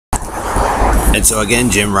And so again,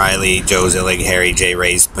 Jim Riley, Joe Zillig, Harry J.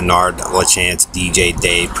 Race, Bernard LaChance, DJ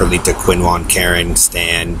Dave, Perlita, Quinwan, Karen,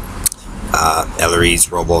 Stan, Ellery's,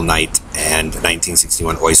 Robo Knight, and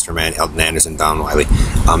 1961 Oysterman, Elton Anderson, Don Wiley.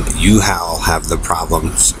 You all have the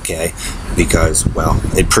problems, okay? Because, well,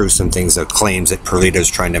 it proves some things, the claims that Perlita's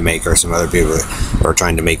trying to make or some other people are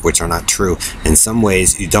trying to make, which are not true. In some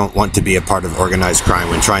ways, you don't want to be a part of organized crime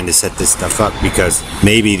when trying to set this stuff up, because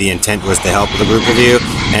maybe the intent was to help with a group of you,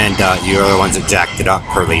 and you're the ones that jacked it up,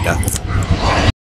 Perlita.